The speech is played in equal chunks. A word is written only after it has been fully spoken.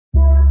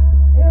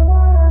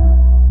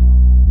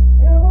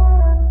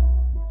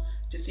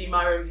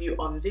my review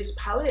on this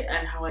palette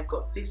and how I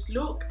got this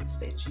look.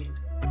 Stay tuned.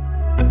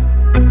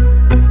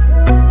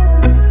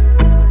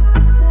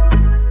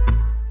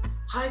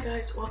 Hi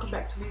guys, welcome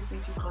back to Lou's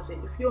Beauty Closet.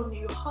 If you're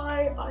new,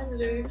 hi, I'm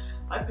Lou.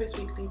 I post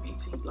weekly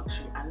beauty,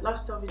 luxury and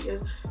lifestyle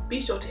videos.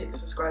 Be sure to hit the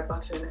subscribe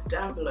button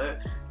down below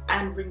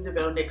and ring the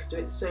bell next to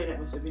it so you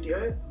don't miss a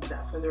video.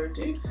 Without further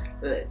ado,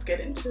 let's get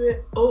into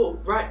it. Oh,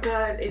 right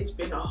guys, it's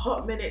been a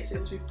hot minute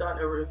since we've done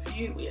a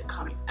review. We are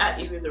coming at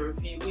you with a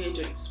review. We are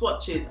doing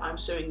swatches. I'm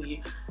showing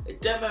you a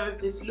demo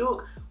of this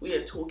look. We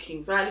are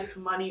talking value for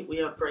money.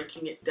 We are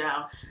breaking it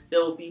down.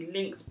 There will be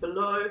links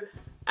below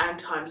and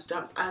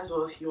timestamps as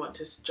well if you want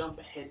to jump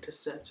ahead to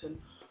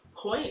certain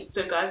points.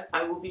 So guys,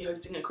 I will be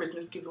hosting a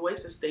Christmas giveaway,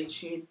 so stay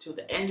tuned till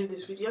the end of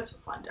this video to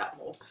find out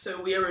more.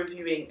 So we are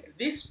reviewing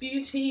this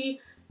beauty,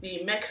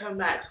 the Mecca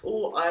Max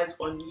All Eyes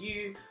on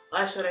You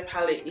eyeshadow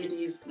palette. It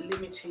is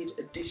limited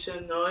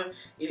edition though.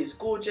 It is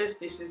gorgeous.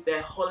 This is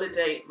their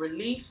holiday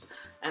release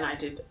and I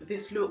did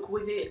this look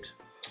with it.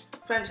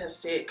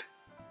 Fantastic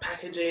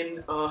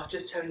packaging.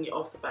 Just telling you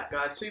off the bat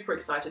guys, super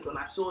excited when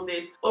I saw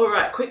this.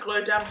 Alright, quick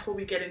lowdown before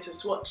we get into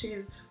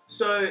swatches.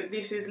 So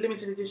this is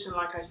limited edition,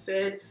 like I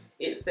said.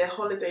 It's their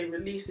holiday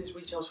release. This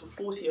retails for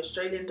 40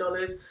 Australian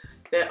dollars.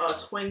 There are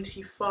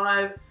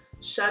 25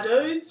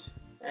 shadows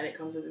and it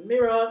comes with a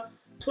mirror.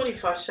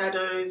 25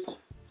 shadows.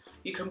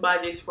 You can buy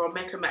this from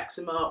Mecca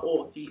Maxima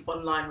or the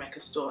online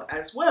Mecca store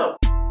as well.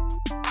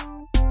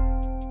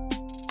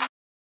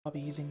 I'll be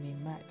using the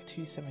MAC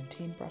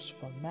 217 brush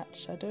for matte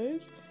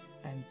shadows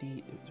and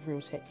the Real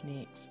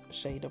Techniques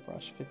shader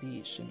brush for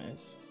the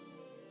shimmers.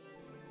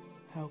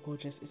 How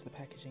gorgeous is the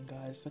packaging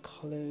guys? The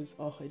colours,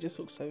 oh, it just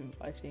looks so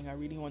inviting. I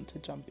really want to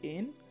jump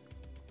in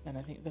and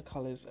I think the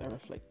colours are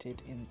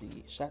reflected in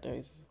the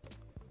shadows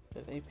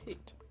that they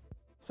picked.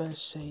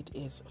 First shade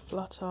is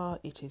Flutter.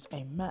 It is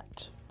a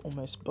matte,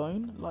 almost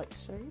bone-like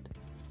shade.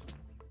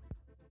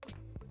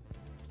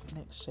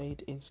 Next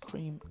shade is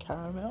Cream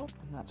Caramel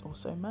and that's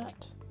also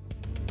matte.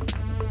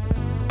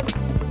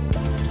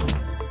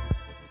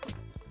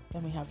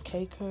 Then we have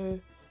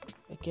Keiko,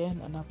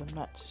 again another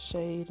matte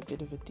shade, a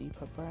bit of a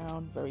deeper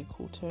brown, very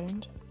cool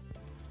toned.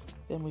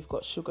 Then we've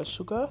got Sugar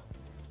Sugar,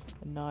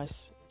 a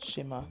nice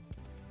shimmer.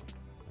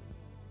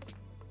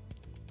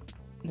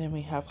 Then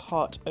we have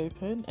Heart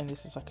Open, and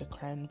this is like a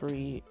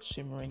cranberry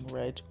shimmering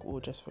red,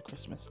 gorgeous for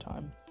Christmas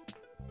time.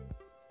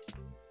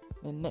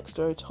 Then Next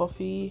Door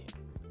Toffee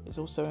is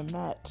also a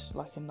matte,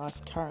 like a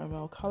nice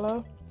caramel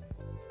colour.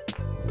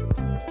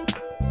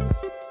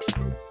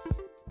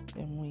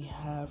 Then we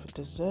have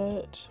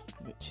Dessert,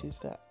 which is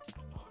that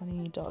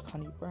honey, dark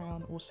honey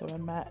brown, also a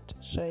matte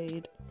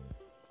shade.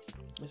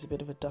 There's a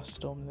bit of a dust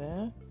storm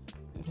there.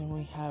 And then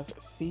we have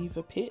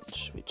Fever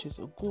Pitch, which is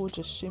a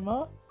gorgeous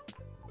shimmer.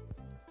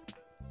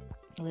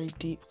 Very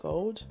deep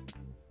gold.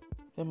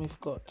 Then we've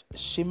got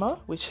Shimmer,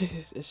 which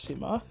is a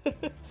shimmer.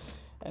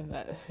 And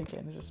that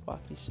again is a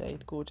sparkly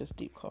shade, gorgeous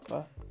deep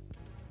copper.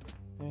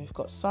 Then we've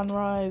got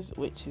Sunrise,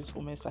 which is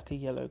almost like a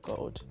yellow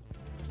gold.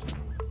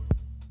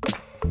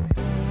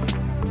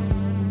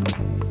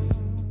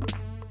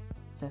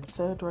 Then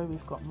third row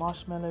we've got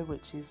Marshmallow,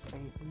 which is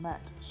a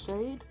matte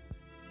shade.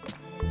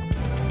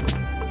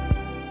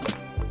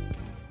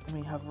 Then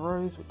we have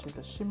Rose, which is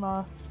a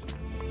shimmer.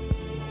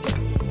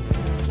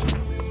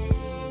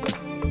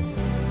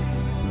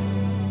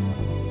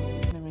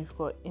 Then we've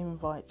got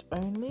Invite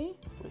Only,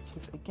 which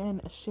is again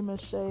a shimmer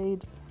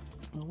shade,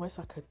 almost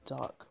like a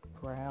dark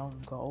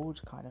brown gold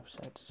kind of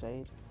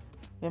shade.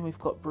 Then we've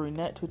got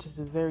Brunette, which is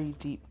a very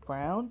deep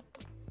brown.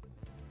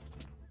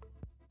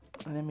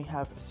 And then we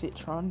have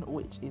Citron,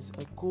 which is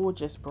a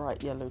gorgeous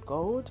bright yellow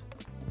gold.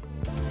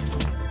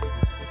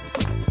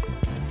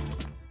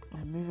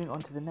 And moving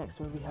on to the next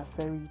one, we have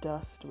Fairy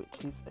Dust,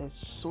 which is a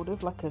sort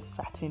of like a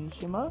satin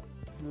shimmer,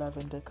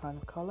 lavender kind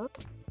of colour.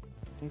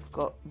 We've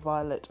got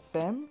Violet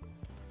Femme,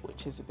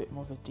 which is a bit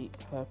more of a deep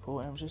purple,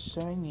 and I'm just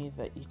showing you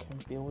that you can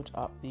build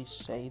up these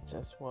shades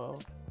as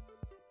well.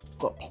 We've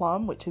got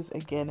Plum, which is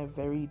again a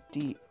very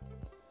deep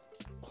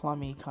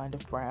plummy kind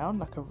of brown,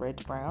 like a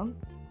red brown.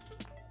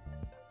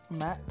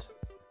 Matte.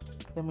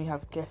 Then we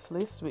have Guest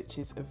List, which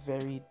is a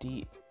very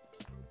deep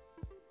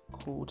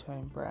cool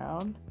tone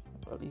brown,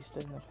 at least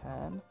in the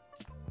pan.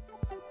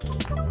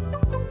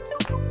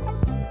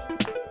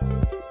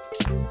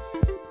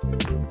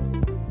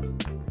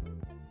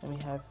 Then we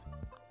have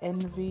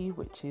Envy,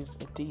 which is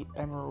a deep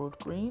emerald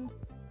green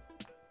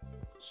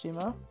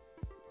shimmer.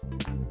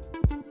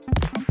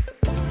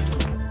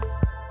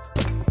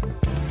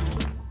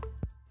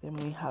 Then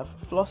we have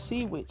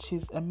Flossy, which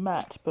is a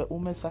matte but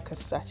almost like a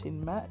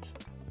satin matte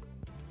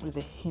with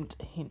a hint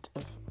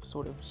of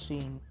sort of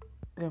sheen.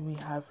 Then we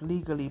have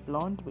Legally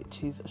Blonde,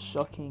 which is a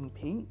shocking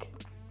pink,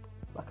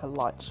 like a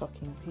light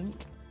shocking pink.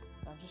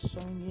 I'm just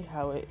showing you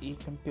how you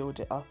can build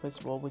it up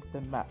as well with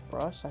the matte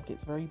brush, like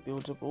it's very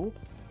buildable.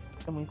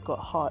 Then we've got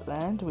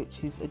Heartland,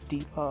 which is a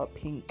deeper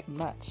pink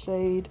matte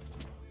shade,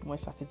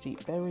 almost like a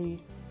deep berry.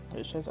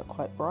 It shows up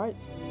quite bright.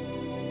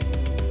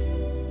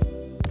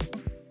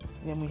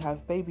 Then we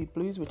have Baby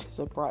Blues, which is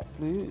a bright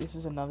blue. This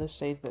is another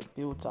shade that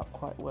builds up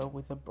quite well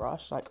with a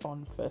brush. Like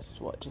on first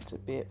swatch it's a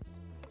bit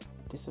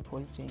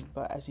disappointing,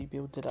 but as you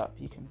build it up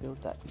you can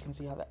build that, you can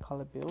see how that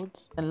color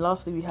builds. And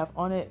lastly we have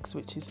Onyx,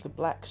 which is the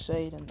black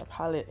shade, and the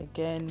palette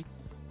again,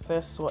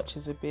 first swatch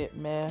is a bit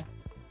meh,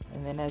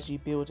 and then as you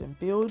build and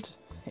build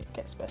it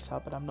gets better,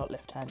 but I'm not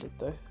left-handed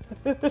though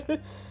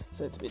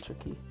so it's a bit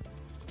tricky.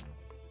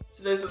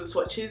 So those are the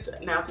swatches.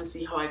 Now to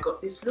see how I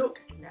got this look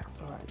now.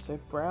 Alright, so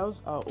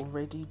brows are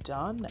already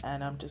done,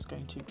 and I'm just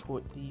going to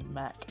put the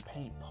MAC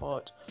paint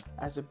pot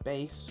as a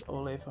base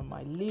all over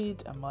my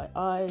lid and my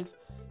eyes,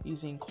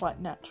 using Quite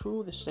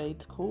Natural, the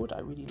shade's called. I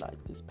really like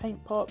this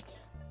paint pot,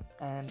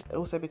 and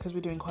also because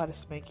we're doing quite a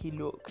smoky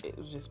look, it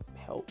will just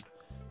help.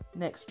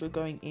 Next we're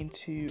going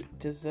into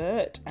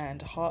Dessert and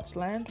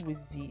Heartland with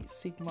the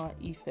Sigma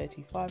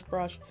E35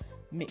 brush,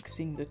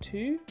 mixing the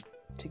two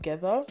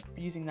together,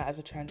 using that as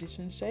a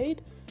transition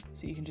shade,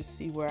 so you can just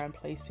see where I'm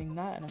placing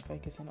that, and I'm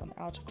focusing on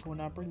the outer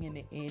corner, bringing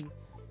it in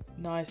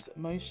nice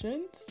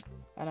motions,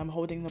 and I'm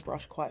holding the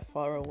brush quite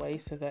far away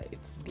so that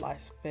it's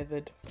nice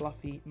feathered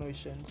fluffy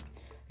motions.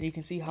 And you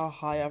can see how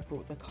high I've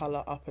brought the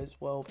colour up as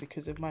well.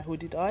 Because of my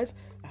hooded eyes,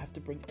 I have to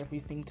bring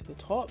everything to the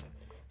top,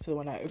 so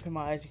when I open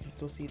my eyes you can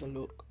still see the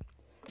look.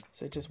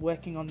 So just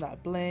working on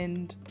that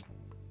blend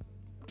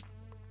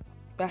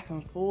back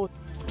and forth.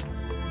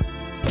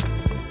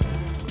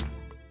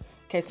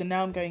 Okay, so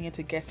now I'm going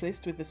into Guest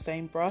List with the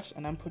same brush,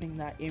 and I'm putting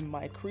that in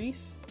my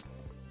crease,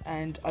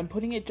 and I'm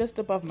putting it just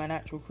above my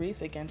natural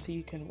crease again, so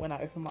you can, when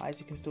I open my eyes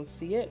you can still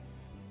see it.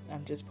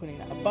 I'm just putting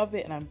that above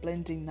it and I'm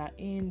blending that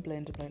in,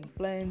 blend, blend,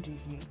 blend. You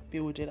can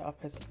build it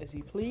up as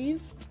you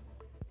please,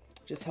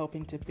 just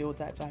helping to build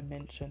that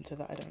dimension so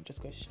that I don't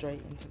just go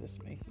straight into the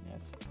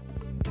smokiness.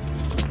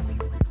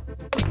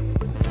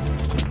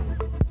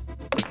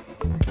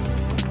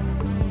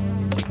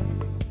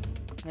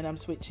 Then I'm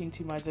switching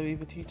to my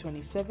Zoeva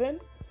 227,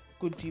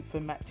 good dupe for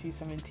MAC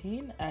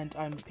 217, and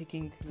I'm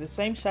picking the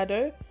same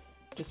shadow,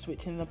 just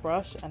switching the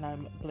brush, and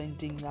I'm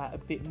blending that a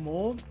bit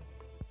more.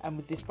 And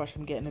with this brush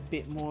I'm getting a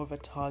bit more of a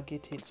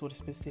targeted sort of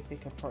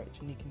specific approach,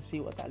 and you can see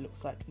what that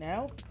looks like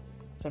now.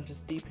 So I'm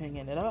just deepening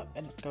it up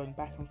and going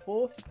back and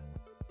forth.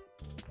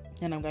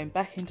 And I'm going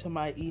back into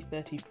my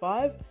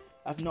E35.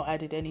 I've not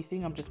added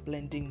anything, I'm just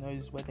blending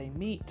those where they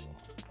meet.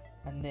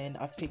 And then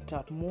I've picked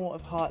up more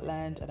of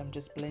Heartland, and I'm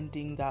just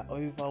blending that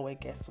over where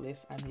Guest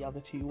List and the other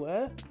two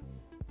were.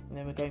 And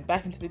then we're going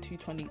back into the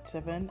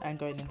 227 and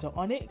going into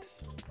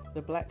Onyx,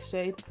 the black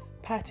shade,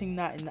 patting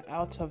that in the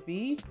outer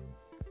V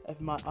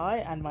of my eye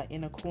and my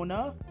inner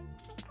corner.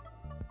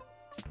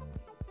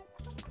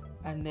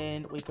 And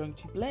then we're going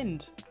to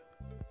blend.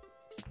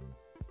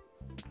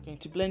 Going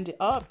to blend it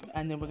up,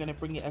 and then we're going to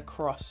bring it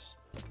across.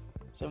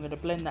 So I'm going to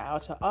blend that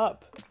outer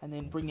up and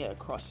then bring it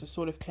across to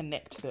sort of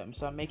connect them.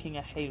 So I'm making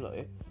a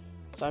halo.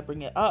 So I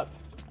bring it up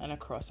and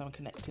across, I'm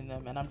connecting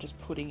them, and I'm just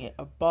putting it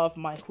above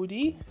my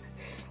hoodie,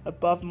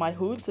 above my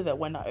hood, so that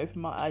when I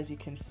open my eyes you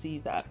can see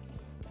that.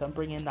 So I'm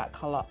bringing that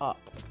color up.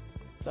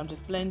 So I'm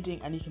just blending,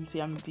 and you can see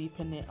I'm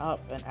deepening it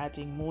up and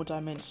adding more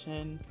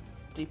dimension,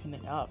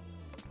 deepening up,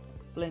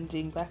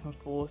 blending back and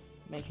forth,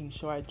 making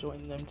sure I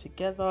join them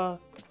together.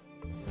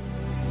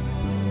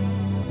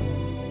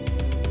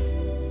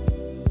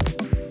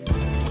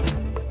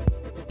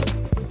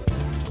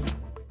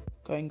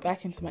 Going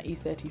back into my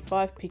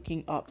E35,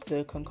 picking up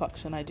the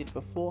concoction I did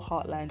before,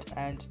 Heartland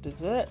and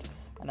Dessert,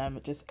 and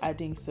I'm just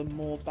adding some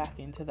more back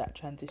into that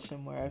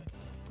transition where I've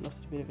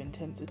lost a bit of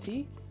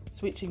intensity.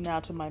 Switching now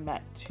to my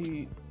MAC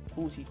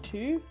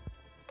 242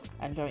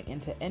 and going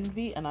into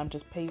Envy, and I'm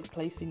just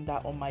placing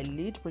that on my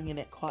lid, bringing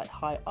it quite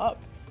high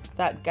up.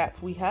 That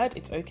gap we had,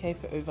 it's okay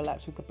if it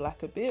overlaps with the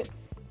black a bit,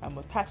 and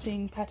we're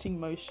patting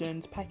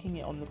motions, packing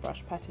it on the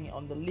brush, patting it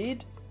on the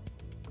lid,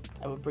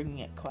 and we're bringing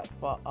it quite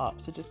far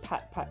up. So just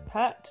pat, pat,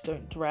 pat,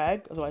 don't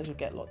drag, otherwise you'll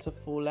get lots of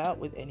fallout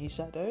with any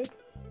shadow.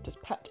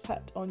 Just pat,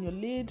 pat on your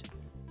lid,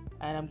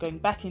 and I'm going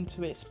back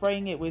into it,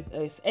 spraying it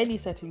with any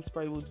setting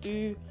spray will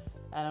do,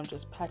 and I'm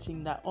just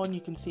patting that on.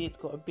 You can see it's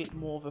got a bit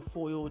more of a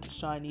foiled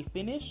shiny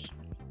finish.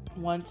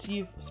 Once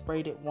you've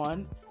sprayed it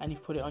once and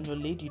you've put it on your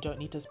lid, you don't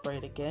need to spray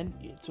it again.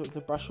 So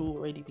the brush will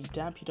already be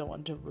damp, you don't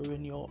want to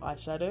ruin your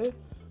eyeshadow.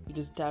 You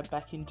just dab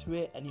back into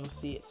it and you'll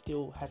see it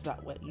still has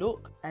that wet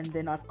look. And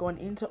then I've gone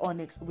into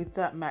Onyx with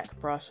that MAC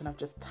brush, and I've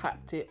just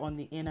tapped it on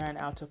the inner and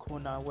outer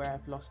corner where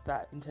I've lost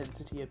that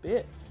intensity a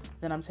bit.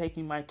 Then I'm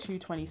taking my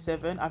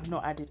 227, I've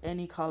not added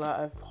any colour,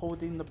 I'm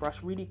holding the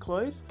brush really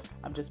close,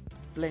 I'm just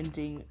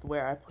blending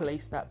where I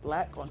placed that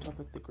black on top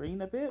of the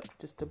green a bit,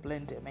 just to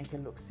blend it, make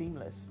it look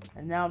seamless.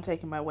 And now I'm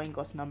taking my Wayne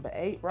Goss No.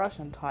 8 brush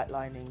and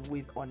tightlining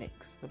with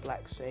Onyx, the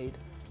black shade.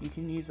 You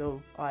can use a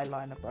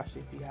eyeliner brush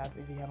if you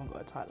haven't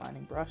got a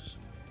tightlining brush.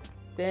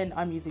 Then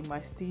I'm using my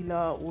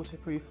Stila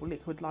waterproof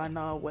liquid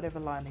liner, whatever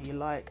liner you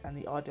like, and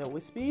the Ardell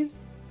Wispies,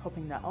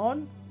 popping that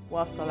on.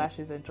 Whilst the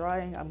lashes are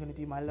drying, I'm going to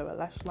do my lower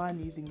lash line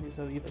using the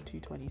Zoeva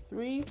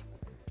 223.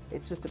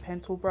 It's just a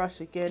pencil brush,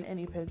 again,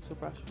 any pencil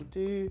brush will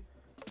do,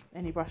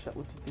 any brush that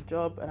will do the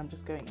job. And I'm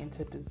just going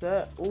into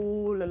Dessert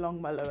all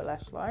along my lower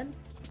lash line,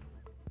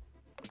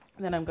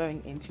 Then I'm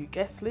going into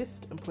Guest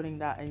List and putting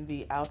that in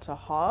the outer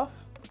half.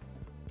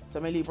 So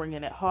I'm only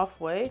bringing it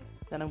halfway.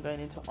 Then I'm going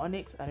into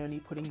Onyx and only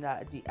putting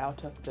that at the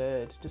outer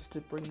third, just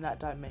to bring that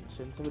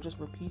dimension. So we're just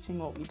repeating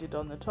what we did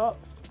on the top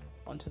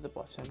onto the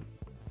bottom.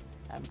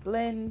 And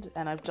blend,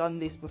 and I've done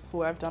this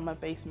before I've done my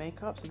base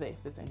makeup, so that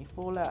if there's any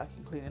fallout I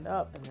can clean it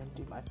up and then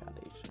do my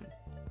foundation.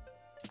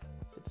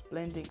 So it's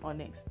blending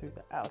Onyx through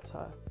the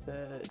outer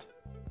third,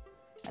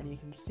 and you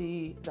can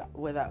see that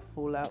where that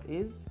fallout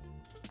is.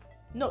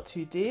 Not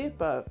too deep,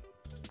 but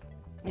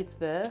it's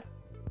there.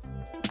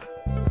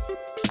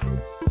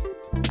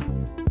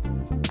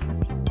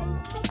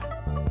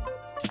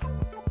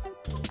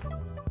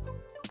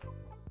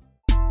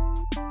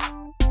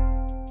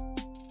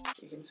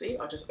 See,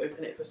 I'll just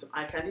open it for some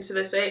eye candy. So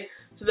they say,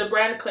 so the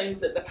brand claims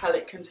that the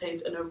palette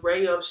contains an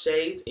array of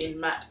shades in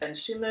matte and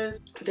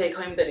shimmers. They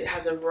claim that it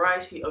has a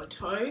variety of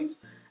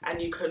tones and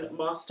you can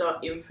master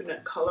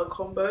infinite color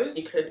combos.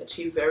 You can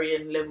achieve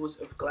varying levels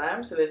of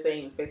glam. So they're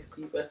saying it's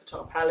basically a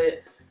versatile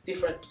palette,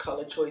 different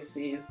color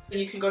choices. And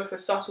you can go for a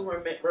subtle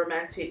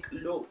romantic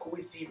look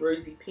with the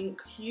rosy pink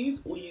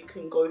hues, or you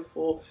can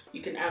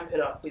amp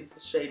it up with the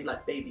shade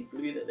like baby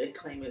blue that they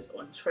claim is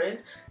on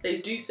trend. They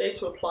do say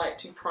to apply it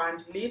to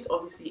primed lids.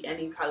 Obviously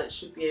any palette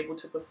should be able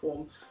to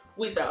perform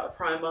without a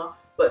primer,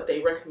 but they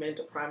recommend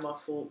a primer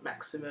for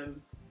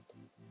maximum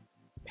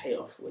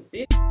payoff with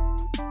this.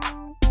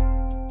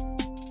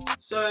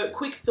 So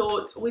quick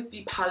thoughts with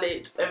the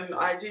palette.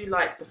 I do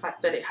like the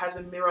fact that it has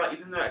a mirror,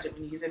 even though I don't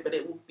really use it, but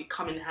it will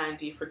come in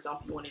handy. For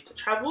example, you wanted to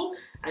travel,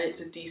 and it's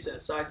a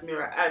decent sized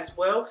mirror as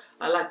well.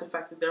 I like the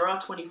fact that there are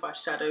 25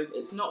 shadows.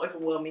 It's not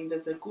overwhelming.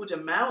 There's a good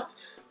amount.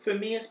 For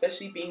me,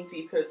 especially being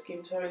deeper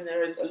skin tone,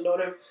 there is a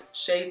lot of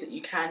shades that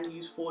you can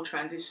use for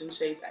transition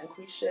shades and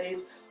crease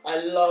shades.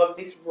 I love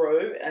this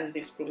row and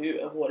this blue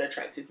of what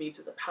attracted me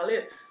to the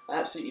palette. I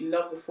absolutely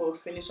love the foiled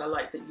finish. I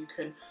like that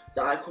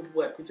I could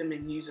work with them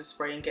and use a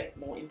spray and get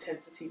more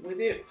intensity with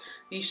it.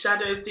 These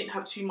shadows didn't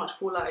have too much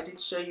fallout. I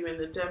did show you in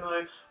the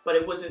demo, but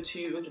it wasn't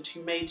too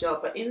major.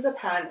 But in the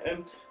pan,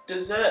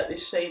 Dessert,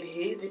 this shade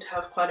here, did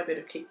have quite a bit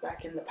of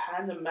kickback in the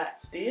pan. The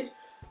mattes did.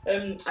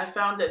 I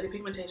found that the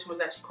pigmentation was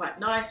actually quite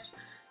nice.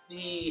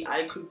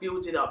 I could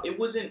build it up. It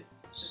wasn't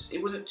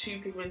too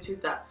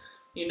pigmented that,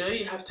 you know,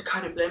 you have to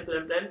kind of blend,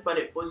 but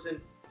it wasn't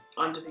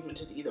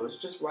underpigmented either. It was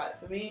just right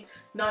for me.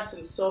 Nice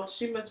and soft.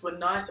 Shimmers were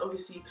nice.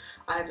 Obviously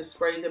I had to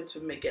spray them to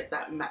get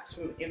that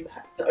maximum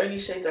impact. The only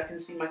shades I can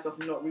see myself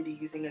not really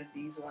using are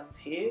these ones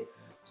here.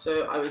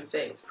 So I would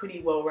say it's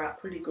pretty well round,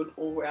 pretty good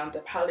all round. The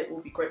palette will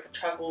be great for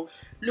travel.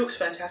 Looks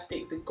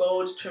fantastic. The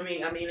gold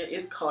trimming, I mean, it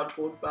is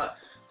cardboard, but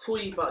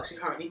 40 bucks, you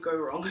can't really go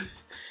wrong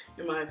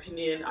in my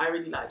opinion. I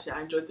really liked it.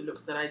 I enjoyed the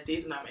look that I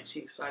did, and I'm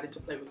actually excited to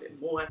play with it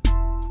more.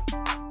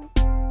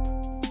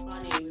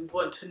 We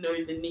want to know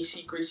the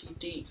nitty gritty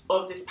deets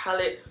of this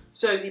palette.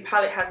 So the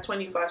palette has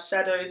 25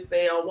 shadows.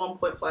 They are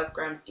 1.5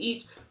 grams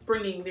each,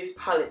 bringing this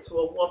palette to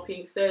a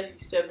whopping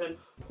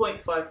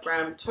 37.5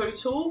 gram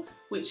total,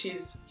 which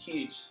is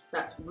huge.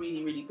 That's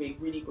really, really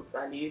big, really good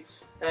value.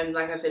 And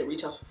like I said, it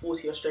retails for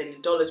 40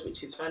 Australian dollars,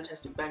 which is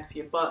fantastic bang for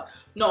your buck.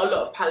 Not a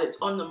lot of palettes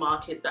on the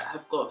market that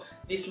have got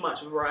this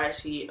much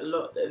variety, a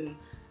lot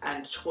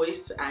and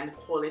choice and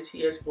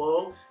quality as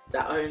well,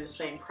 that are in the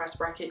same price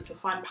bracket. To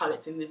find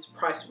palettes in this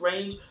price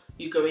range,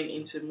 you're going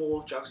into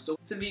more drugstore.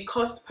 So the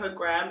cost per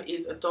gram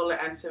is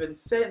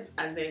 $1.07,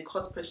 and then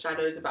cost per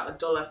shadow is about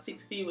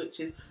 $1.60, which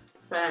is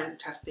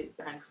fantastic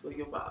bang for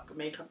your buck.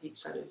 Makeup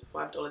each shadow is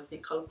 $5. I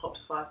think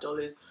Colourpop's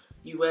 $5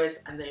 US,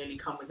 and they only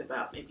come with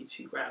about maybe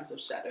 2 grams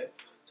of shadow.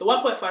 So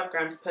 1.5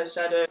 grams per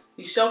shadow.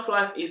 The shelf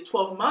life is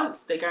 12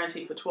 months. They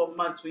guarantee it for 12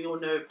 months. We all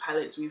know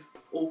palettes, we've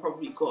all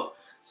probably got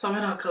some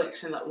in our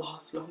collection that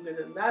last longer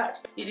than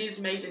that. It is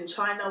made in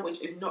China,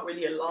 which is not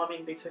really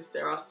alarming because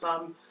there are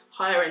some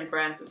higher end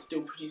brands that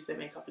still produce their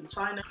makeup in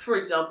China. For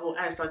example,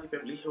 Anastasia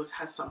Beverly Hills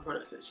has some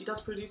products that she does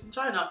produce in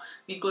China.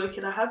 The Glow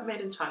Kit I have made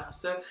in China,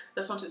 so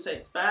that's not to say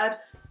it's bad.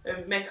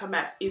 Mecca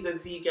Max is a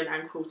vegan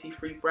and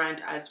cruelty-free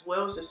brand as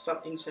well, so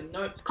something to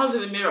note. Comes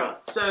with a mirror,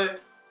 so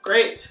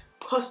great.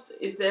 Cost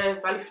is there,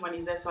 value for money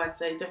is there, so I'd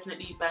say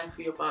definitely bang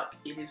for your buck,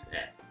 it is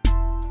there.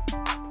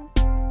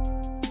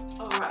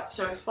 Alright,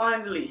 so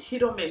finally,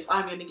 hit or miss,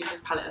 I'm going to give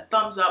this palette a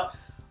thumbs up.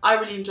 I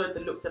really enjoyed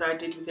the look that I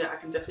did with it. I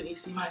can definitely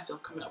see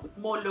myself coming up with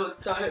more looks.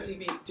 So I'll hopefully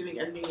be doing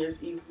a New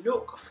Year's Eve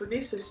look for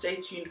this, so stay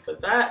tuned for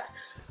that.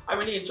 I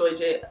really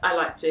enjoyed it. I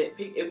liked it.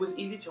 It was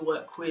easy to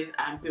work with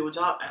and build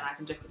up, and I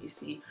can definitely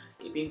see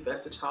it being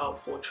versatile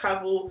for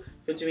travel,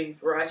 for doing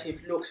a variety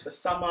of looks for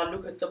summer.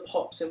 Look at the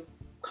pops of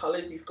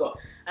colours you've got,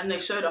 and they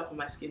showed up on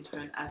my skin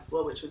tone as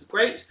well, which was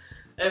great.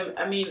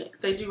 I mean,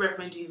 they do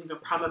recommend using a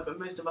primer, but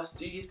most of us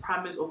do use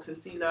primers or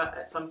concealer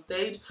at some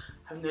stage.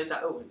 I have no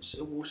doubt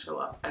it will show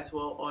up as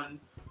well on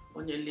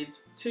your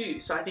lids too.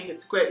 So I think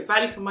it's great.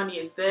 Value for money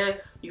is there.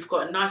 You've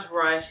got a nice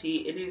variety.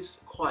 It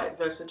is quite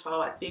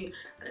versatile, I think,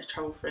 and it's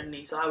travel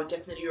friendly. So I would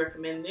definitely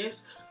recommend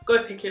this.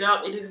 Go pick it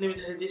up. It is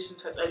limited edition,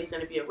 so it's only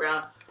going to be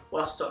around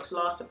while stocks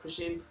last. I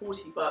presume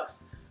 40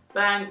 bucks.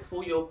 bang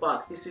for your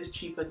buck. This is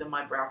cheaper than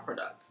my brow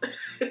product.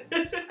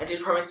 I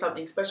did promise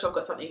something special. I've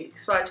got something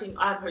exciting.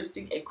 I'm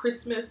hosting a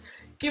Christmas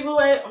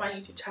giveaway on my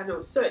YouTube channel.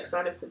 I'm so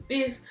excited for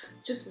this,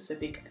 just as a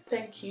big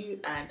thank you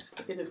and just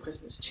a bit of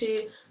Christmas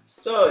cheer.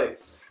 So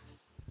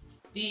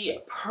the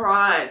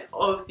prize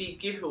of the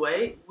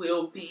giveaway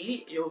will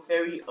be your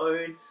very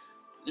own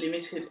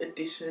limited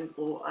edition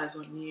All Eyes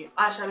on You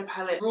eyeshadow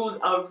palette. Rules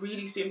are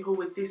really simple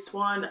with this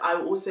one. I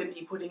will also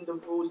be putting the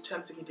rules,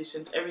 terms and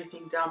conditions,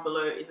 everything down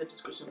below in the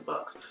description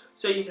box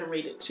so you can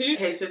read it too.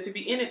 Okay, so to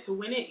be in it to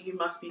win it, you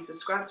must be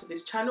subscribed to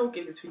this channel,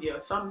 give this video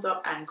a thumbs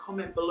up and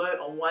comment below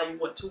on why you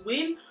want to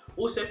win.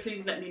 Also,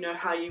 please let me know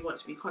how you want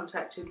to be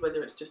contacted,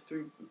 whether it's just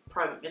through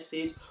private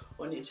message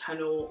on your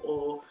channel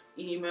or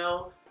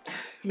email.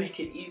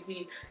 Make it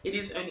easy. It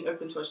is only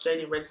open to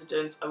Australian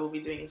residents. I will be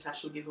doing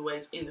international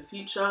giveaways in the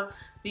future.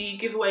 The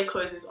giveaway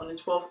closes on the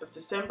 12th of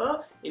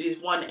December. It is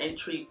one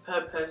entry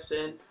per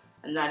person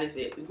and that is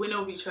it. The winner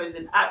will be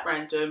chosen at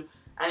random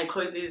and it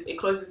closes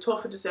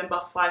 12th of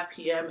December 5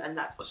 PM and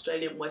that's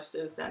Australian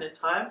Western Standard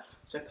Time,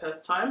 so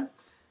Perth time.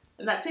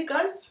 And that's it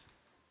guys.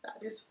 That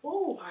is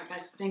all. Alright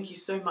guys, thank you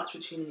so much for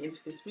tuning into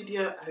this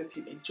video. I hope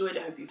you enjoyed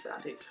it. I hope you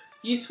found it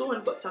useful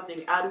and got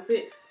something out of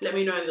it. Let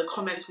me know in the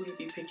comments, will you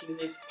be picking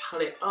this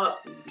palette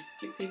up? Will you be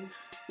skipping?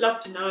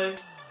 Love to know.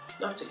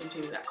 Love to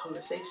continue that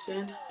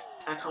conversation.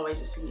 I can't wait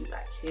to see you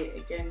back here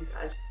again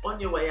guys.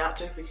 On your way out,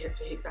 don't forget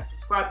to hit that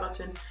subscribe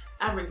button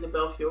and ring the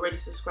bell if you're already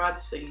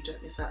subscribed so you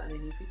don't miss out on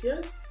any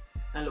videos.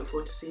 I look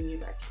forward to seeing you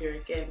back here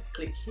again.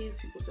 Click here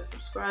to also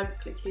subscribe,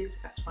 click here to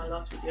catch my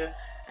last video,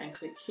 and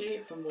click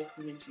here for more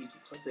from Miss Beauty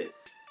Closet.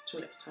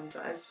 Till next time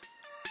guys.